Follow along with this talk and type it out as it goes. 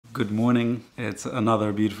Good morning. It's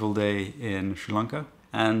another beautiful day in Sri Lanka.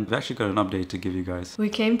 And we've actually got an update to give you guys. We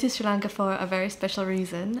came to Sri Lanka for a very special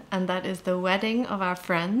reason, and that is the wedding of our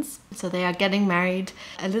friends. So they are getting married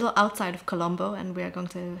a little outside of Colombo, and we are going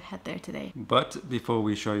to head there today. But before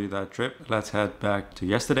we show you that trip, let's head back to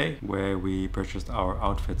yesterday, where we purchased our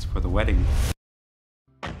outfits for the wedding.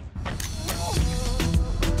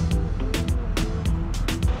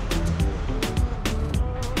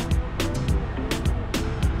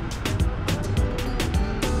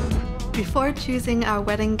 Before choosing our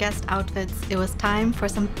wedding guest outfits, it was time for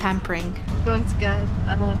some pampering. We're going to get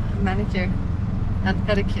a manicure and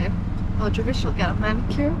pedicure. Oh, Dravis will get a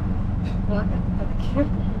manicure. I'll get a pedicure.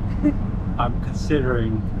 I'm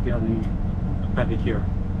considering getting a pedicure,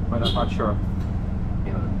 but I'm not sure.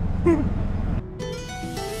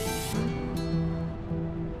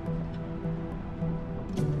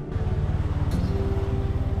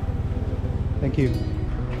 Thank you.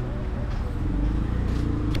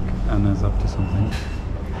 Anna's up to something.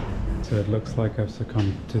 So it looks like I've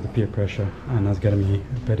succumbed to the peer pressure. Anna's getting me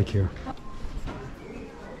a pedicure.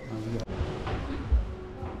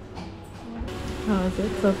 How is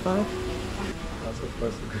it so far? That's so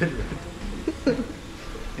far so good.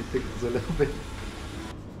 I think it's a little bit.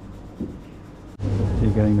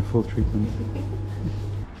 You're getting the full treatment.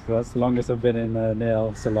 So that's the longest I've been in a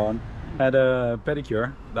nail salon. I had a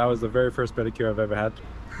pedicure. That was the very first pedicure I've ever had.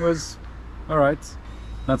 It was alright.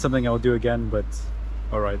 Not something I'll do again, but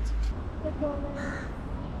alright.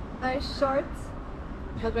 Nice short,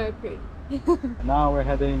 but very pretty. Now we're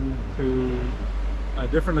heading to a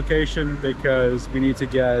different location because we need to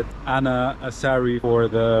get Anna a saree for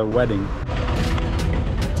the wedding.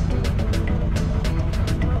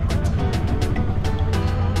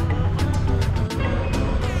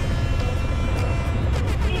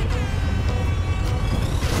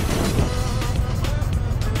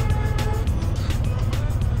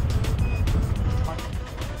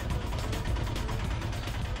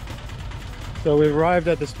 So we've arrived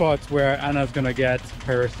at the spot where Anna's gonna get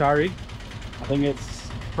her saree. I think it's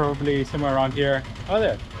probably somewhere around here. Oh,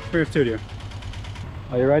 there, for your studio.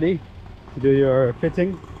 Are you ready to do your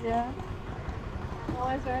fitting? Yeah,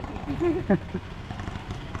 always ready.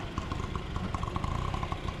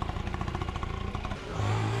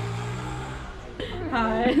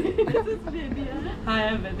 Hi. This is Vidya. Hi,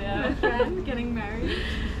 I'm Vidya. My friend getting married.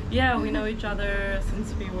 Yeah, we know each other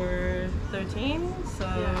since we were 13, so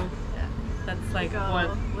Yeah. that's like what?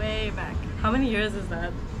 Way back. How many years is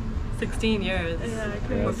that? 16 years. Yeah,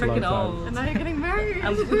 We're that's a long freaking time. old. And now you're getting married.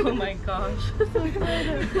 Oh my gosh. So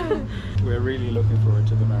excited. We're really looking forward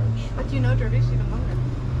to the marriage. But you know Dravis even longer.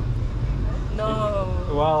 No.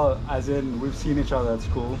 Well, as in, we've seen each other at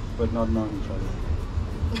school, but not known each other.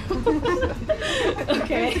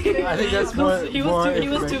 Okay. I think that's more. He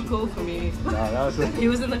was too cool for me. No, that was He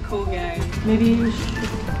was in the cool gang. Maybe you should.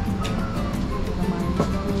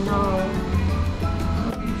 No.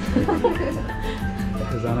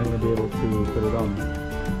 Is Anna going to be able to put it on?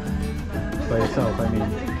 By yourself, I mean.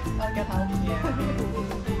 I'll get help.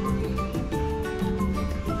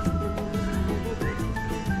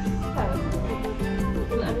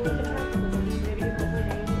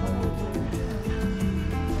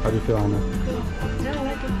 How do you feel, Anna? Yeah, I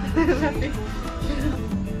like it. I'm happy. I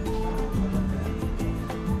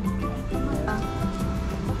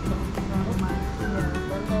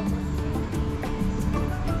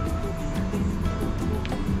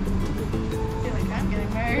feel like I'm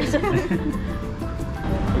getting married.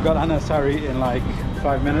 We got Anna a saree in like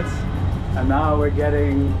 5 minutes, and now we're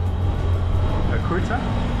getting a kurta.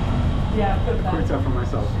 Yeah, Kurta for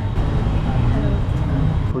myself.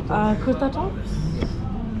 Kurta. Kurta top?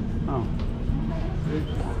 Oh.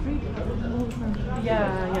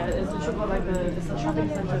 Yeah, it's a triple like it's a shopping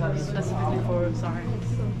center that's specifically for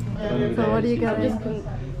sarees. So what are you getting?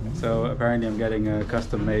 So apparently I'm getting a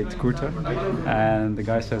custom-made kurta, and the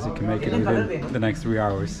guy says he can make it within the next 3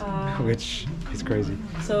 hours, which is crazy.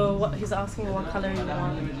 So what he's asking what color you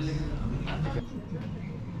want.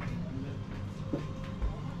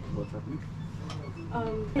 What's happening?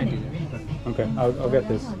 Um, Okay, I'll get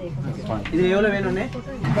this. It's fine.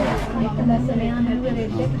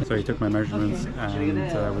 So he took my measurements, and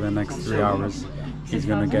within the next 3 hours he's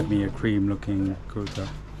gonna get me a cream-looking kurta.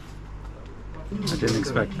 I didn't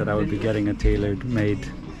expect that I would be getting a tailor-made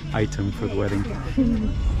item for the wedding.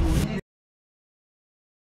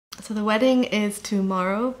 So the wedding is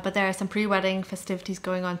tomorrow, but there are some pre-wedding festivities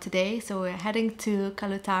going on today. So we're heading to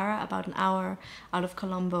Kalutara, about an hour out of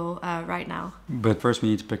Colombo right now. But first we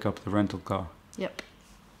need to pick up the rental car. Yep.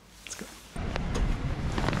 Let's go.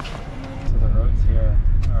 So the roads here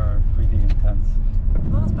are pretty intense.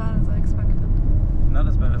 Not as bad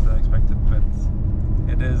expected, but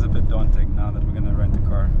it is a bit daunting now that we're gonna rent a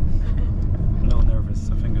car. I'm a little nervous,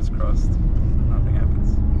 so fingers crossed nothing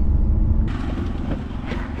happens.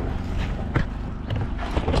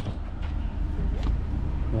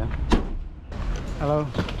 Yeah. Hello.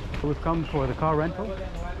 We've come for the car rental.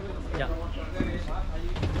 Yeah.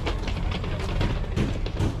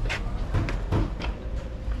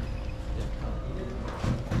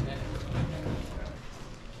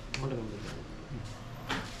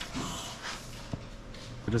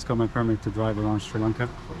 I just got my permit to drive around Sri Lanka.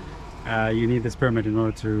 You need this permit in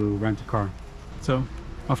order to rent a car. So,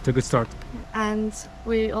 off to a good start. And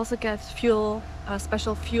we also get fuel,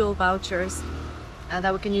 special fuel vouchers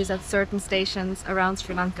that we can use at certain stations around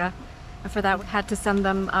Sri Lanka. And for that we had to send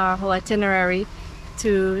them our whole itinerary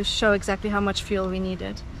to show exactly how much fuel we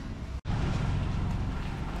needed.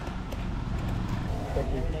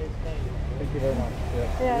 Thank you. Thank you very much.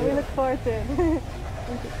 Yeah, we look forward to it.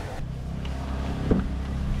 Thank you.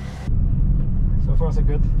 So far so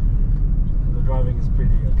good. The driving is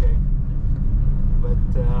pretty okay. But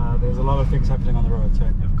there's a lot of things happening on the road. So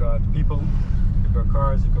you've got people, you've got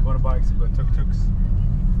cars, you've got motorbikes, you've got tuk-tuks,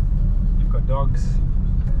 you've got dogs.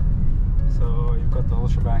 So you've got the whole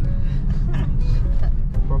shebang.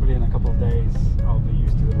 Probably in a couple of days I'll be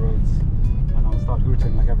used to the roads and I'll start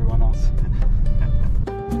hooting like everyone else.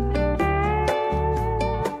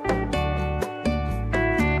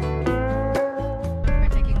 We're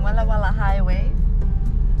taking Walla Walla Highway,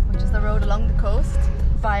 which is the road along the coast,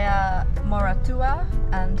 via Moratua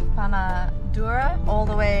and Panadura, all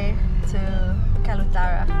the way to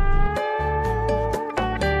Kalutara.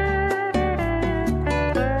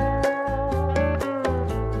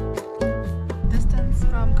 Distance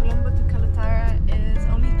from Colombo to Kalutara is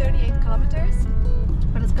only 38 kilometers,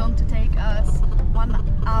 but it's going to take us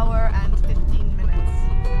 1 hour and 15 minutes.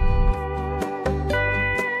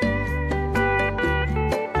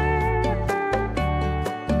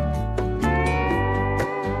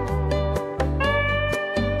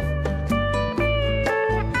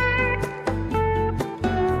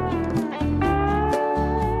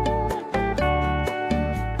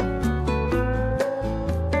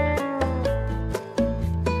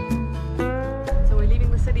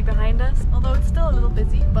 Behind us, although it's still a little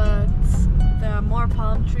busy, but there are more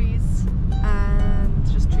palm trees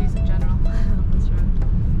and just trees in general on this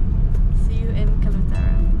road. See you in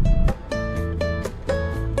Kalutara.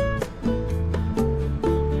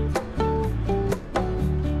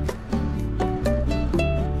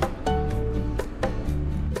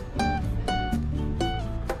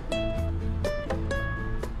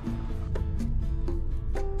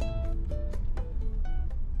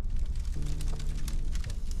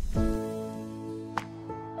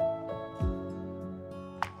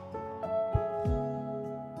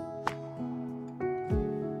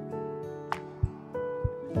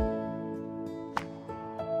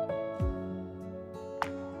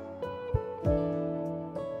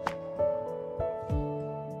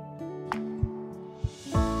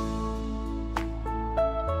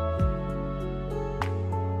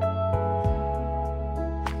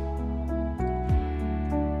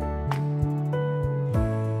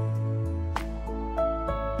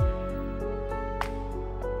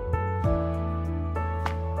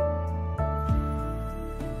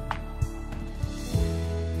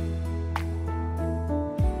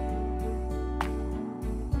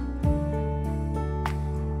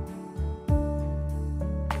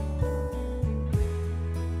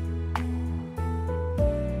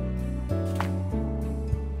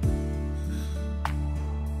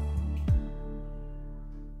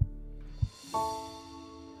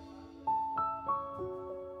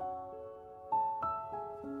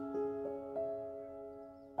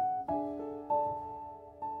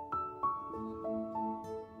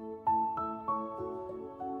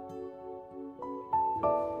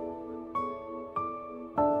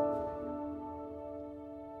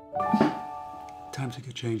 Time to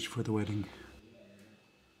get changed for the wedding.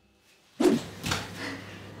 Yeah,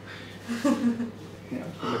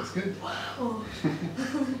 it looks good. Wow.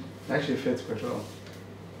 Actually fits quite well.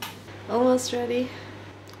 Almost ready.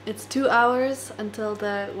 It's 2 hours until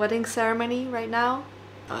the wedding ceremony right now,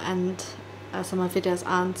 and some of Vidya's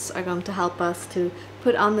aunts are going to help us to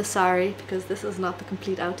put on the sari, because this is not the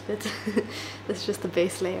complete outfit. This is just the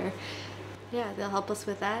base layer. Yeah, they'll help us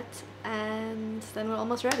with that, and then we're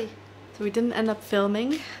almost ready. So we didn't end up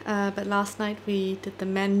filming, but last night we did the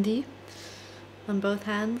mehndi on both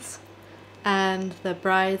hands, and the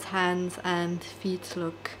bride's hands and feet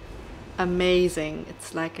look amazing.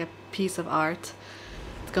 It's like a piece of art.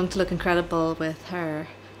 It's going to look incredible with her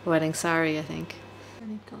wedding sari, I think. I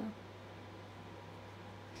need color.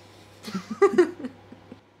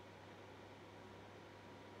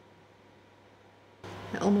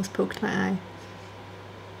 I almost poked my eye.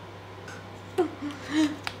 You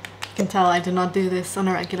can tell I do not do this on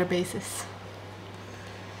a regular basis.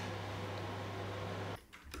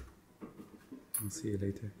 I'll see you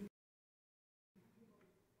later.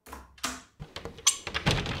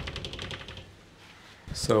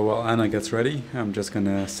 So while Anna gets ready, I'm just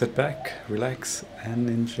gonna sit back, relax, and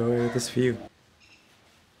enjoy this view.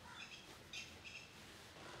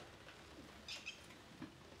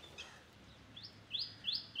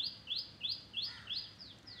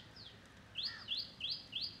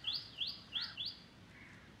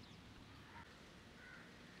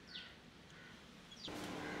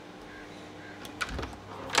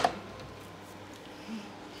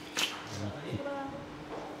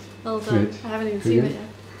 Well done. Good. I haven't even seen it yet.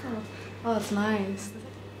 Oh, it's nice.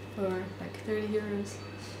 For like 30 euros.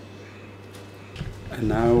 And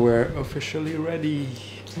now we're officially ready.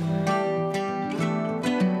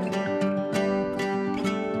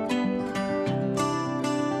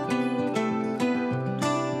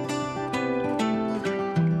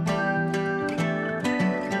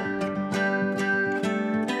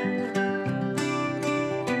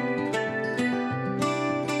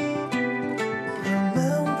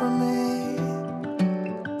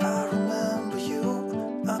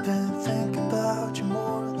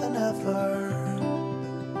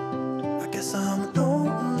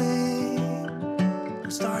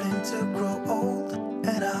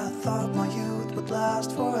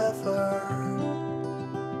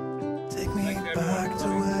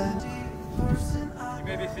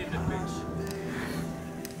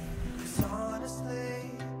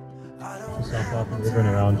 Yourself up and everyone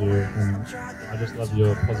around you, and I just love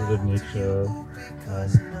your positive nature,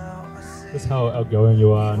 just how outgoing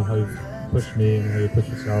you are and how you push me and how you push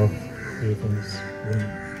yourself to do things you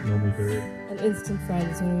wouldn't normally do. And instant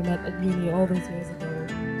friends when we met at uni all those years ago.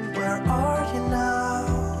 Where are you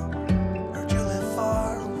now? Heard you live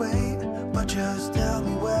far away, but just tell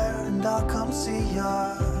me where and I'll come see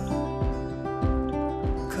ya.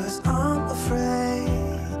 'Cause I'm afraid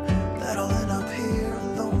that I'll end up here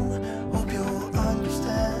alone. Hope you'll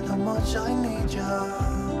understand how much I need ya.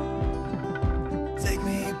 Take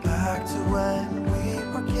me back to when we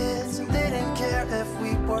were kids and didn't care if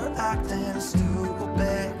we were acting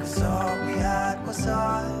stupid, 'cause all we had was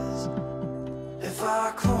us. If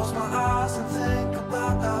I close my eyes and think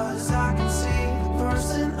about us, I can see the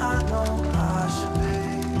person I know I should be.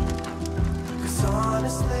 'Cause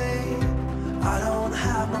honestly, I don't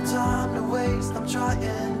have no time to waste. I'm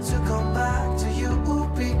trying to come back to you,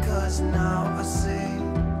 because now I see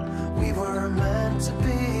we were meant to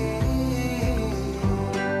be.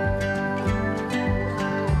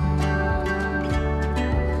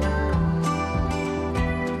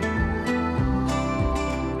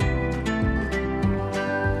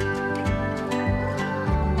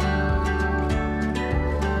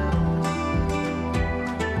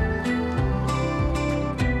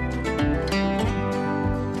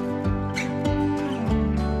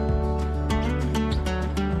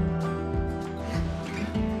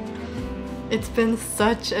 It's been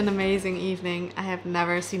such an amazing evening. I have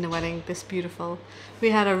never seen a wedding this beautiful. We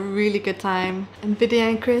had a really good time. And Vidya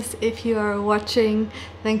and Chris, if you are watching,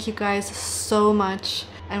 thank you guys so much.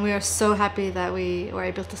 And we are so happy that we were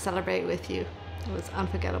able to celebrate with you. It was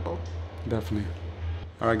unforgettable. Definitely.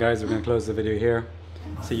 Alright guys, we're gonna close the video here.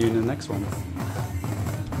 See you in the next one.